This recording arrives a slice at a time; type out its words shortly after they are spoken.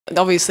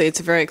obviously it's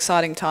a very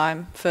exciting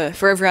time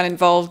for everyone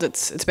involved.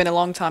 It's been a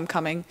long time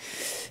coming,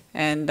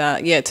 and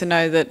yeah, to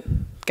know that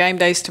game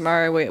days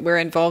tomorrow, we're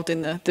involved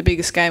in the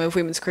biggest game of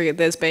women's cricket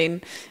there's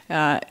been.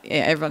 Yeah,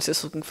 everyone's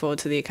just looking forward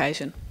to the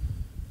occasion.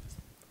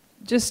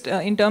 Just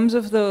in terms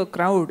of the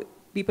crowd,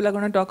 people are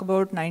going to talk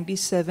about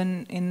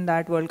 97 in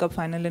that World Cup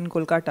final in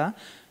Kolkata.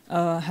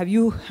 Have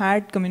you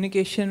had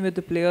communication with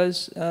the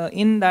players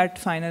in that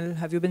final?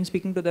 Have you been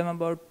speaking to them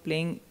about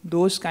playing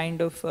those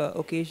kind of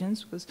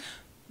occasions? Because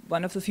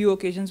one of the few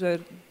occasions where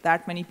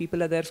that many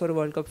people are there for a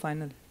World Cup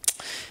final.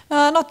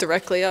 Not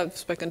directly. I've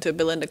spoken to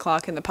Belinda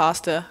Clark in the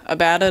past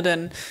about it,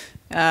 and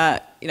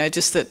you know,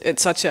 just that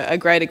it's such a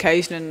great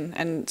occasion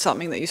and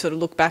something that you sort of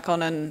look back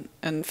on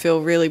and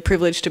feel really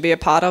privileged to be a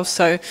part of.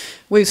 So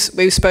we've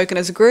spoken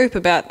as a group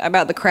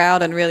about the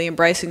crowd and really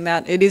embracing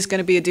that. It is going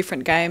to be a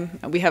different game.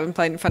 We haven't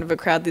played in front of a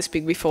crowd this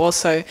big before,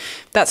 so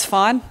that's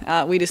fine.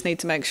 We just need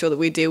to make sure that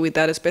we deal with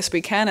that as best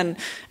we can and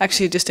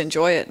actually just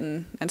enjoy it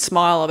and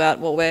smile about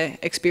what we're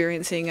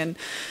experiencing and,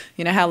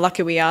 you know, how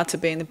lucky we are to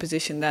be in the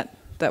position that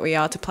we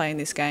are to play in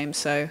this game.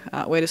 So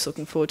we're just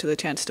looking forward to the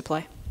chance to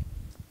play.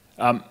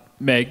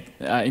 Meg,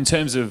 in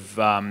terms of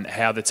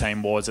how the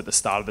team was at the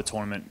start of the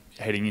tournament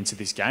heading into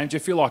this game, do you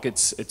feel like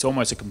it's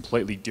almost a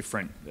completely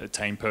different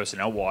team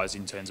personnel-wise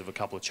in terms of a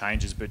couple of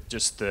changes, but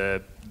just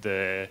the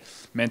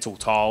mental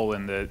toll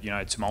and the, you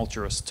know,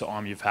 tumultuous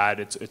time you've had,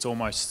 it's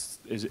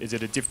almost, is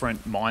it a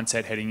different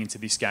mindset heading into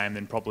this game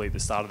than probably the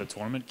start of the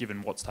tournament,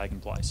 given what's taken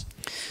place?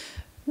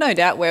 No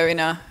doubt we're in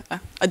a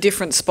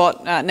different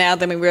spot now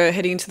than we were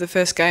heading into the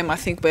first game. I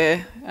think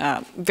we're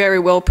very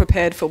well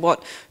prepared for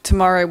what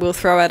tomorrow will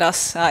throw at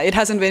us. It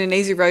hasn't been an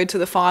easy road to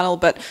the final,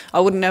 but I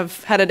wouldn't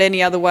have had it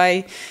any other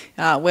way.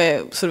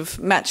 We're sort of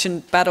match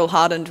and battle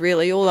hardened,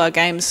 really. All our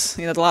games,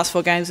 you know, the last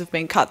 4 games have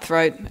been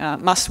cutthroat,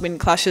 must-win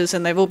clashes,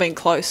 and they've all been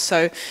close.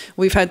 So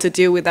we've had to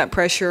deal with that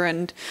pressure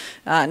and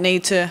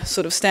need to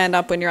sort of stand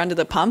up when you're under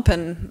the pump.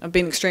 And I've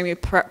been extremely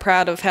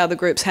proud of how the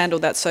group's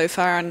handled that so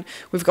far. And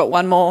we've got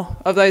one more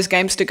of those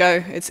games to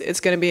go. It's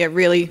going to be a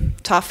really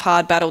tough,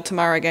 hard battle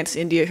tomorrow against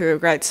India, who are a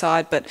great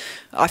side. But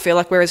I feel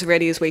like we're as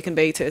ready as we can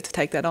be to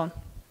take that on.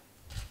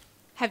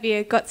 Have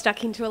you got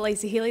stuck into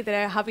Elisa Healy that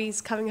her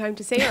hubby's coming home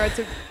to see her? It's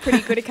a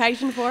pretty good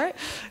occasion for it.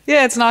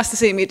 Yeah, it's nice to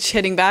see Mitch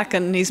heading back,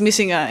 and he's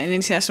missing an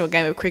international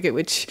game of cricket,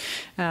 which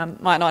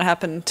might not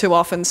happen too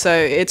often. So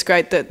it's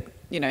great that,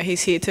 you know,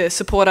 he's here to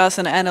support us,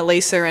 and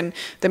Elisa and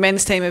the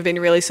men's team have been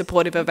really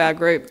supportive of our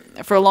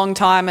group for a long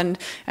time,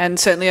 and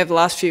certainly over the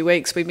last few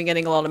weeks we've been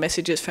getting a lot of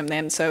messages from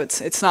them. So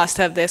it's nice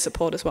to have their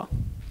support as well.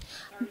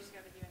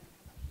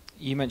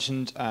 You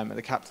mentioned at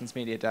the Captain's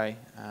Media Day,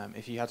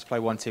 if you had to play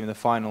one team in the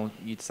final,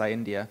 you'd say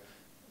India.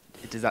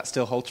 Does that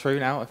still hold true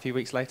now, a few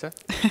weeks later?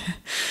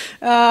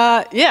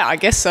 Yeah, I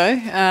guess so.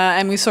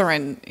 And we saw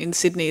in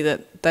Sydney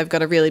that they've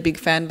got a really big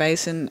fan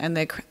base, and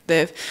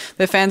their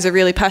fans are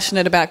really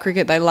passionate about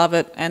cricket. They love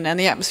it, and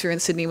the atmosphere in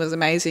Sydney was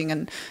amazing.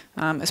 And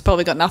it's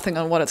probably got nothing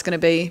on what it's going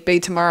to be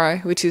tomorrow,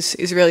 which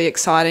is really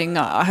exciting.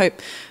 I hope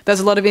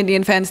there's a lot of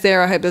Indian fans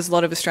there. I hope there's a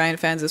lot of Australian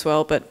fans as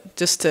well. But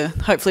just to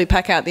hopefully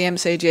pack out the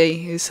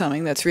MCG is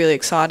something that's really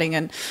exciting,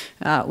 and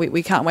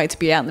we can't wait to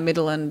be out in the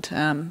middle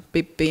and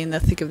be in the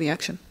thick of the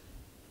action.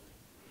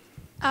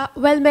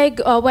 Well,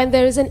 Meg, when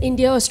there is an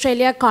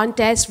India-Australia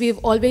contest, we've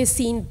always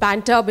seen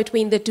banter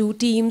between the two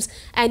teams,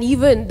 and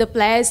even the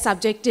players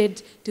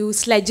subjected to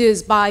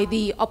sledges by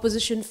the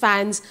opposition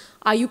fans.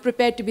 Are you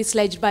prepared to be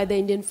sledged by the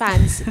Indian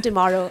fans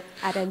tomorrow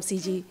at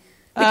MCG?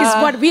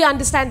 Because what we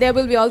understand, there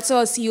will be also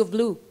a sea of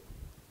blue.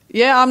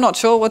 Yeah, I'm not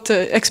sure what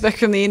to expect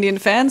from the Indian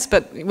fans,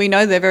 but we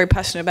know they're very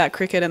passionate about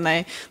cricket, and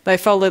they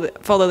follow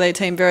their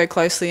team very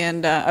closely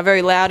and are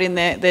very loud in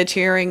their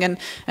cheering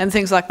and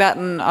things like that.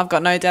 And I've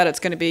got no doubt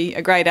it's going to be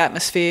a great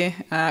atmosphere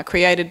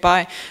created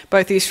by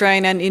both the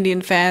Australian and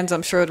Indian fans.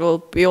 I'm sure it will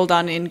be all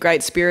done in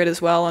great spirit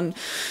as well. And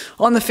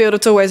on the field,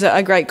 it's always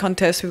a great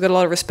contest. We've got a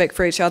lot of respect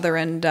for each other,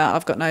 and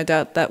I've got no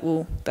doubt that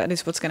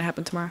is what's going to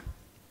happen tomorrow.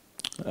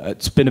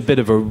 It's been a bit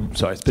of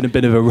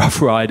a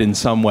rough ride in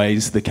some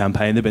ways, the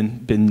campaign.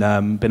 There've been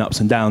ups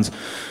and downs.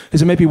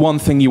 Is there maybe one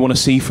thing you want to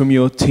see from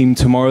your team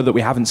tomorrow that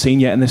we haven't seen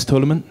yet in this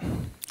tournament?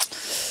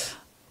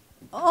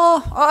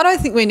 Oh, I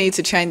don't think we need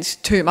to change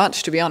too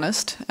much, to be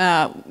honest.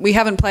 We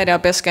haven't played our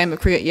best game of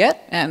cricket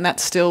yet, and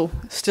that's still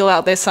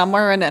out there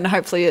somewhere, and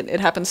hopefully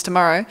it happens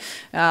tomorrow.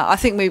 I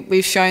think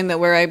we've shown that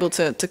we're able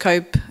to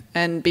cope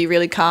and be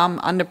really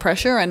calm under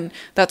pressure, and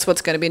that's what's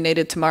going to be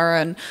needed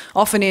tomorrow. And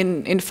often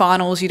in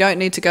finals, you don't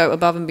need to go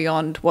above and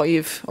beyond what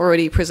you've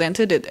already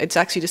presented. It's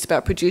actually just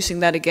about producing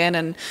that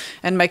again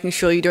and making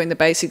sure you're doing the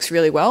basics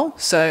really well.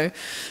 So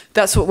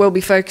that's what we'll be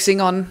focusing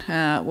on.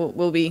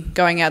 We'll be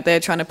going out there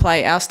trying to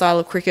play our style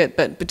of cricket,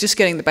 but just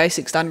getting the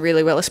basics done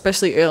really well,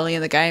 especially early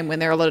in the game when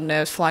there are a lot of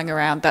nerves flying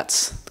around.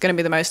 That's going to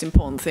be the most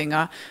important thing.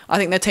 I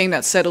think the team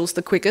that settles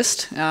the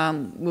quickest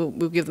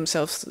will give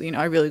themselves, you know,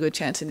 a really good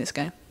chance in this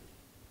game.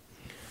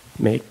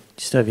 Meg,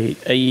 just over here,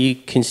 are you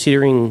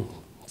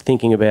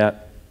thinking about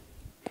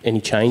any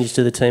changes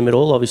to the team at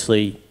all?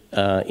 Obviously,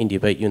 India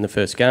beat you in the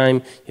first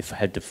game. If I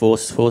had to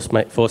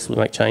forcibly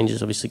make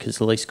changes, obviously because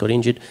the least got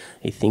injured,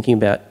 are you thinking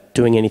about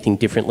doing anything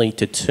differently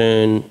to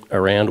turn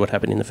around what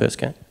happened in the first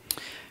game?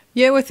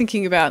 Yeah, we're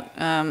thinking about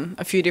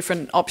a few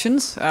different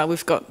options.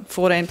 We've got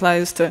 14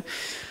 players to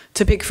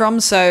pick from,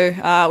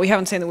 so we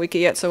haven't seen the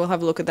wicket yet, so we'll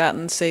have a look at that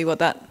and see what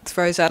that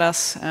throws at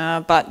us.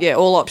 But yeah,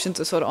 all options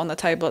are sort of on the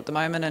table at the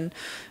moment,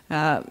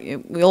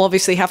 and we'll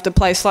obviously have to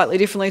play slightly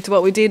differently to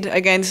what we did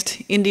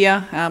against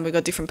India. We've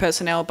got different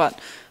personnel, but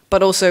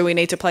also we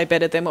need to play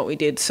better than what we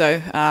did.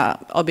 So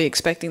I'll be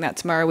expecting that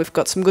tomorrow. We've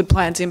got some good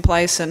plans in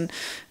place, and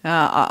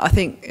I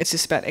think it's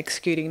just about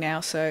executing now.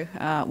 So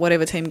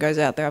whatever team goes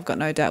out there, I've got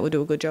no doubt we'll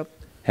do a good job.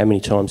 How many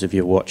times have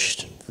you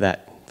watched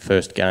that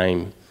first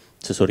game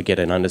to sort of get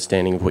an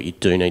understanding of what you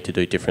do need to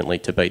do differently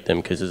to beat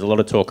them? Because there's a lot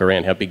of talk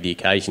around how big the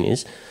occasion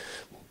is,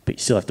 but you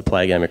still have to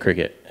play a game of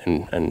cricket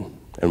and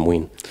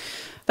win.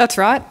 That's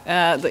right.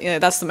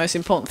 That's the most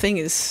important thing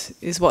is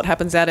what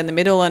happens out in the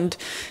middle, and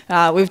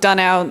we've done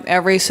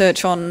our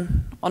research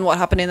on what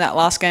happened in that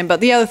last game.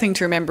 But the other thing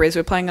to remember is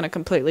we're playing on a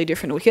completely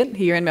different wicket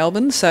here in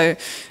Melbourne, so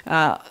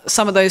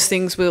some of those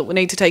things we'll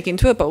need to take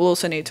into it, but we'll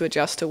also need to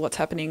adjust to what's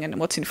happening and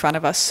what's in front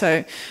of us.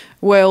 So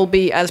we'll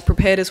be as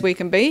prepared as we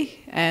can be,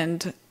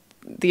 and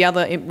the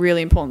other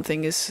really important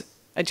thing is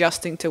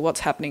adjusting to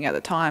what's happening at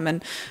the time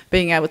and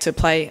being able to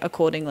play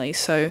accordingly.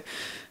 So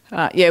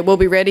yeah, we'll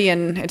be ready,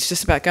 and it's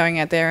just about going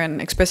out there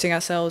and expressing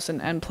ourselves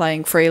and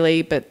playing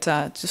freely, but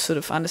just sort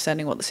of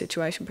understanding what the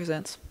situation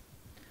presents.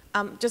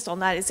 Just on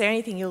that, is there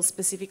anything you'll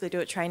specifically do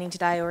at training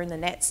today or in the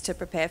nets to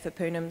prepare for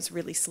Poonam's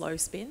really slow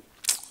spin?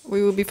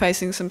 We will be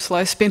facing some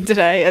slow spin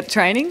today at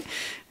training,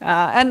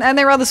 and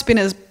there are other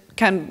spinners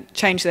can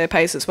change their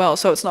pace as well.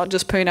 So it's not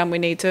just Poonam we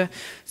need to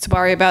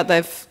worry about.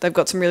 They've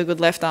got some really good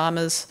left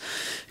armers,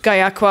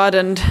 Gaikwad,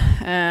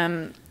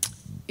 and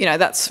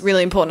that's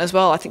really important as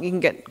well. I think you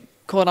can get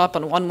caught up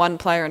on one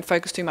player and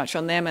focus too much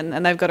on them,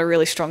 and they've got a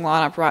really strong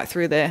lineup right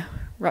through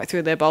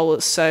their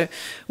bowlers. So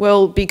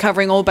we'll be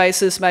covering all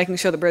bases, making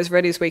sure that we're as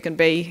ready as we can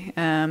be.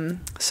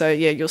 So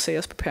yeah, you'll see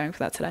us preparing for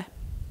that today.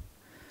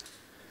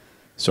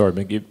 Sorry,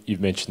 Mick,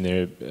 you've mentioned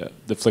there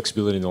the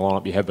flexibility in the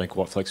lineup. You have been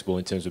quite flexible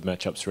in terms of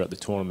matchups throughout the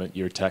tournament.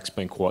 Your attack's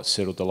been quite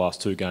settled the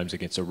last two games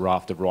against a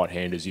raft of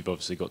right-handers. You've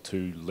obviously got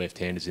two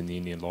left-handers in the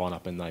Indian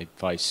lineup, and they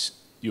face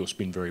your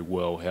spin very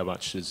well. How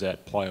much does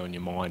that play on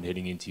your mind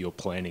heading into your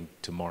planning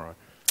tomorrow?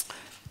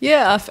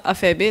 Yeah, a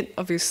fair bit.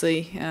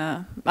 Obviously,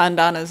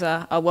 Mandana's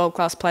a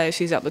world-class player.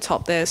 She's up the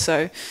top there.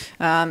 So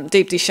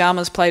Deepti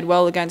Sharma's played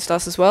well against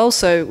us as well.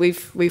 So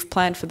we've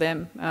planned for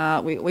them.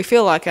 We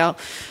feel like our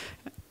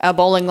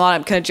bowling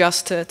lineup can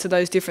adjust to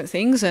those different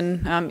things.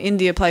 And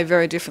India play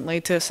very differently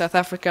to South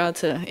Africa,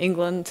 to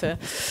England, to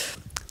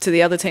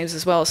the other teams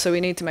as well. So we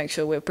need to make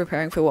sure we're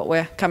preparing for what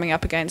we're coming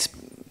up against.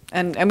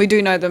 And we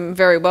do know them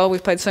very well.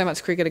 We've played so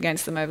much cricket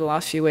against them over the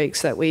last few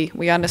weeks that we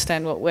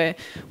understand what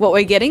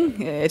we're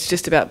getting. It's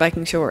just about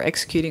making sure we're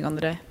executing on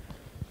the day.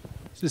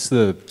 Is this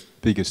the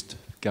biggest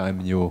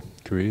game in your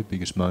career,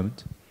 biggest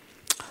moment?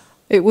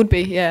 It would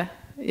be, yeah.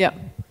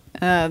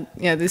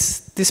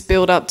 This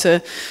build up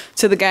to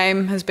the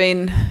game has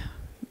been,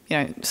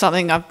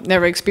 something I've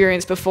never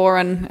experienced before,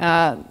 and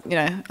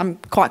I'm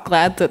quite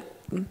glad that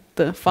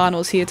the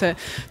finals here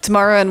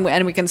tomorrow,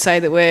 and we can say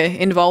that we're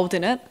involved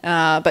in it.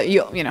 But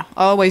I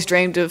always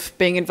dreamed of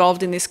being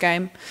involved in this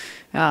game.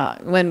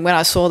 When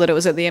I saw that it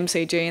was at the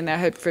MCG and they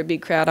hoped for a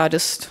big crowd, I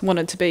just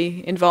wanted to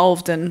be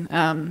involved, and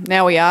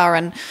now we are.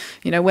 And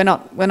we're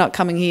not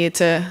coming here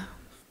to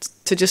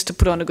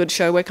put on a good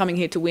show. We're coming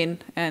here to win,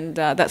 and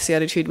that's the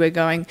attitude we're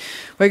going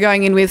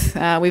in with.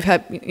 We've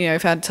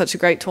had such a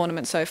great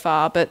tournament so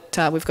far, but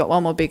we've got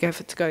one more big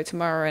effort to go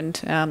tomorrow,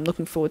 and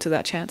looking forward to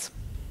that chance.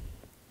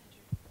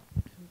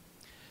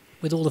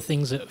 With all the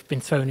things that have been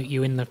thrown at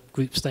you in the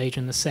group stage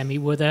and the semi,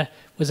 was there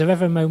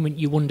ever a moment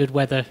you wondered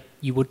whether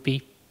you would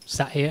be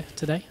sat here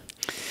today?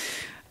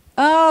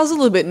 I was a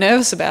little bit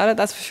nervous about it,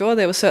 that's for sure.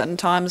 There were certain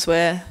times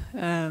where,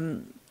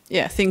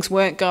 things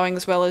weren't going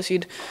as well as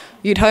you'd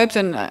hoped,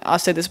 and I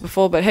said this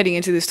before, but heading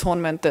into this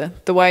tournament,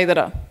 the way that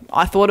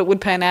I thought it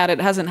would pan out,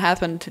 it hasn't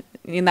happened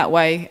in that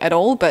way at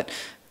all. But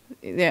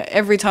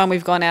every time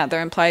we've gone out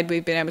there and played,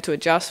 we've been able to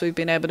adjust, we've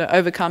been able to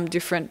overcome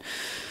different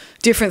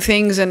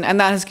things, and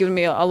that has given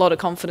me a lot of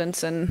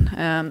confidence,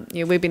 and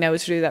we've been able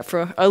to do that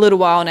for a little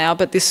while now,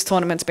 but this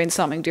tournament's been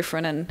something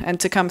different, and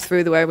to come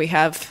through the way we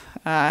have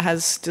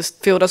has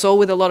just filled us all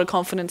with a lot of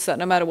confidence that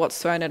no matter what's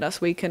thrown at us,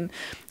 we can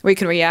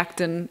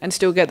react and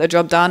still get the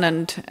job done.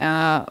 And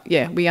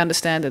we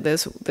understand that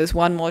there's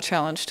one more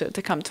challenge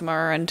to come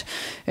tomorrow, and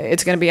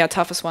it's going to be our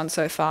toughest one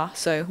so far,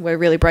 so we're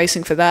really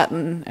bracing for that,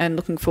 and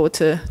looking forward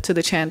to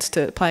the chance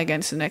to play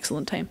against an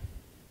excellent team.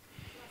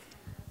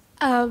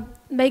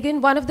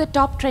 Megan, one of the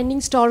top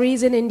trending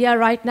stories in India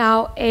right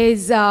now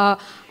is,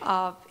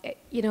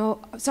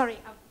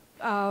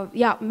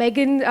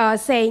 Megan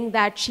saying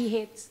that she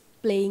hates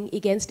playing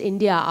against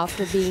India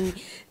after being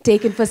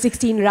taken for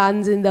 16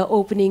 runs in the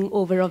opening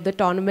over of the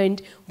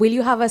tournament. Will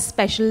you have a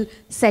special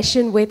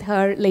session with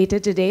her later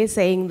today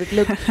saying that,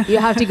 look, you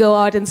have to go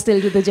out and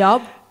still do the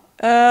job?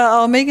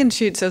 Megan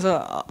shoots as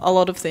a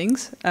lot of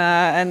things,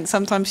 and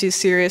sometimes she's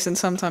serious and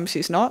sometimes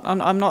she's not.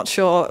 I'm not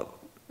sure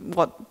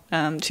what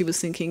she was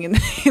thinking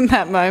in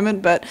that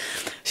moment, but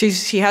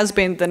she has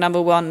been the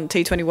 #1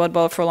 T20 world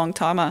bowler for a long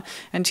time,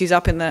 and she's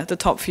up in the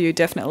top few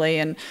definitely.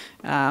 And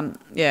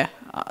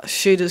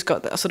shooter's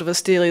got sort of a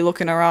steely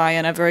look in her eye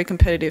and a very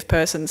competitive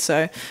person.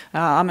 So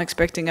I'm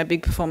expecting a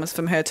big performance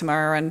from her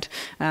tomorrow,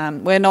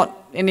 and we're not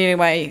in any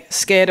way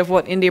scared of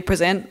what India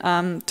present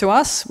to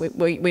us.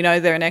 We know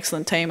they're an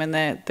excellent team and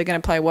they're going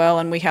to play well,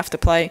 and we have to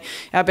play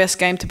our best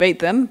game to beat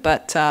them,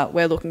 but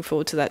we're looking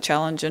forward to that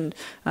challenge, and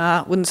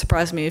wouldn't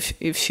surprise me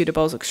if shooter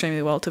bowls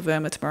extremely well to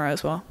Verma tomorrow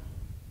as well.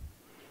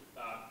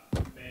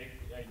 Meg,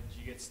 did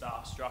you get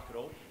starstruck at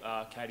all?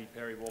 Katy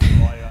Perry walking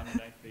by you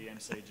underneath the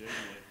MCG.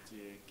 Do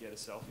you get a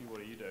selfie? What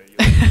do you do?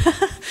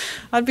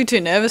 I'd be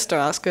too nervous to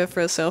ask her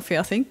for a selfie,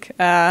 I think.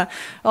 To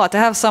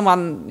have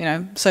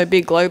someone, so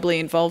big globally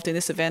involved in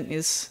this event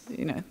is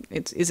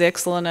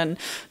excellent, and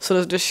sort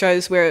of just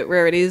shows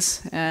where it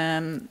is.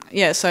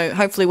 So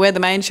hopefully we're the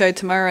main show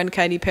tomorrow, and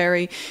Katy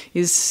Perry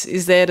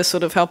is there to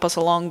sort of help us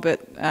along.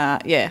 But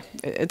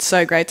it's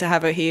so great to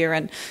have her here,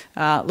 and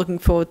looking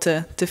forward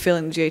to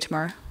filling the G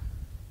tomorrow.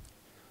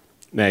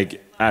 Meg,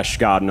 Ash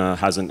Gardner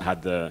hasn't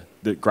had the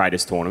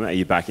greatest tournament. Are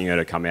you backing her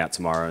to come out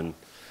tomorrow and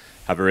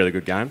have a really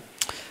good game?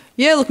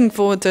 Yeah, looking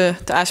forward to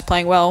Ash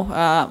playing well.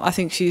 I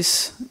think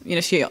she's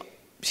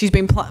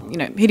been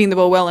hitting the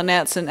ball well in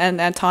nets and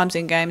at times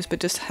in games, but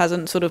just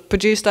hasn't sort of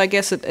produced, I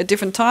guess, at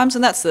different times.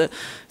 And that's the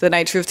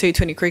nature of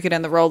T20 cricket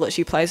and the role that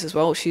she plays as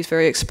well. She's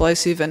very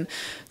explosive and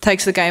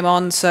takes the game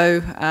on.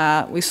 So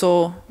we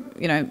saw,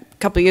 a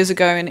couple of years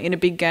ago in a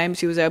big game,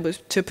 she was able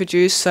to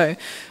produce. So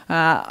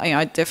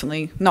I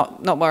definitely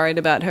not worried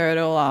about her at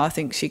all. I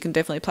think she can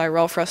definitely play a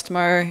role for us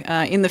tomorrow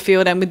in the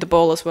field and with the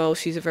ball as well.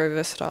 She's a very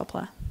versatile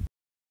player.